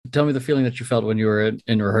tell me the feeling that you felt when you were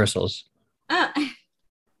in rehearsals. Uh,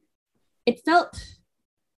 it felt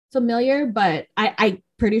familiar, but I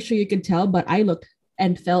pretty sure you could tell, but I looked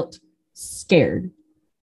and felt scared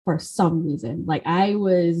for some reason. Like I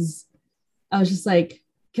was just like,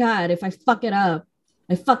 God, if I fuck it up,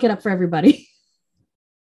 I fuck it up for everybody.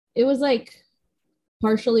 It was like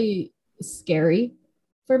partially scary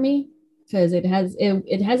for me because it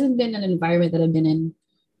hasn't been an environment that I've been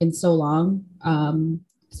in so long.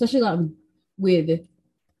 Especially with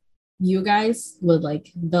you guys with like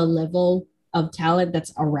the level of talent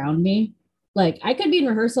that's around me. Like I could be in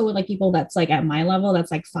rehearsal with like people that's like at my level,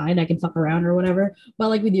 that's like fine, I can fuck around or whatever. But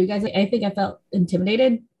like with you guys, I think I felt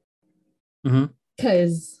intimidated Mm-hmm.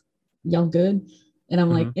 because y'all good. And I'm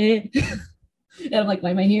like, Mm-hmm. eh. And I'm like,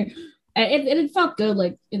 why am I here? And it felt good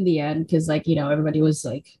like in the end, because like, everybody was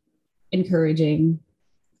like encouraging,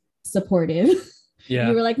 supportive. You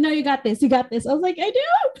Yeah. were like, no, you got this, you got this. I was like, I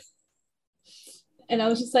do. And I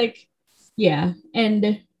was just like, yeah.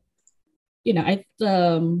 And I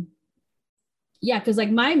yeah, because like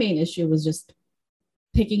my main issue was just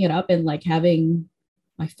picking it up and like having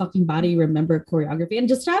my fucking body remember choreography and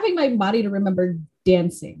just having my body to remember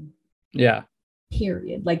dancing, Yeah.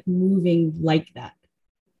 period. Like moving like that,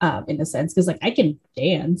 in a sense. Because like I can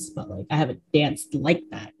dance, but like I haven't danced like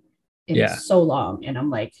that in Yeah. so long. And I'm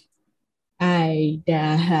like, body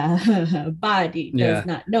does Yeah.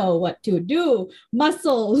 not know what to do.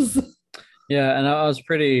 Muscles. Yeah. And I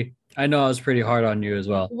know I was pretty hard on you as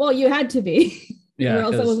well. Well, you had to be, or Yeah.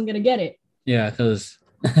 else I wasn't gonna get it. Because,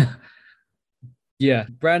 yeah,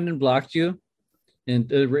 Brandon blocked you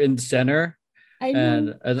in center. I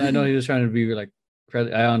know. And I know he was trying to be like,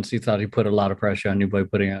 I honestly thought he put a lot of pressure on you by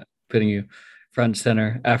putting you front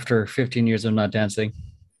center after 15 years of not dancing.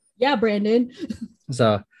 Yeah, Brandon.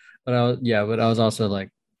 So, but I was also like,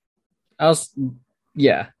 I was,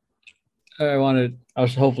 yeah, I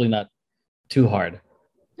was hopefully not too hard.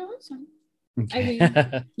 No, it's fine. I Okay.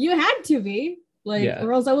 mean, you had to be like, Yeah.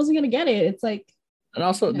 or else I wasn't gonna get it. It's like, And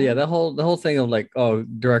also, you yeah, know, the whole thing of like, oh,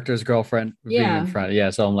 director's girlfriend being in yeah, front. Yeah.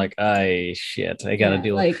 So I'm like, I shit. yeah.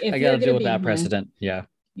 Like if I you're gotta gonna deal with be that in front, precedent. Yeah.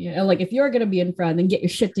 yeah, like if you're gonna be in front, then get your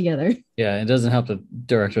shit together. Yeah. It doesn't help that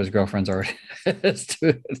director's girlfriend's already it's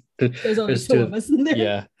too There's only it's two of too us in there.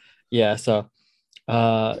 yeah. Yeah. So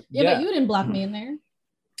Yeah, but yeah, you didn't block me in there.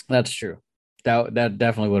 that's true. That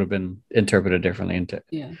definitely would have been interpreted differently into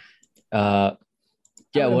Yeah, I uh would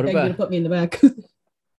yeah, have what begged you about to put me in the back.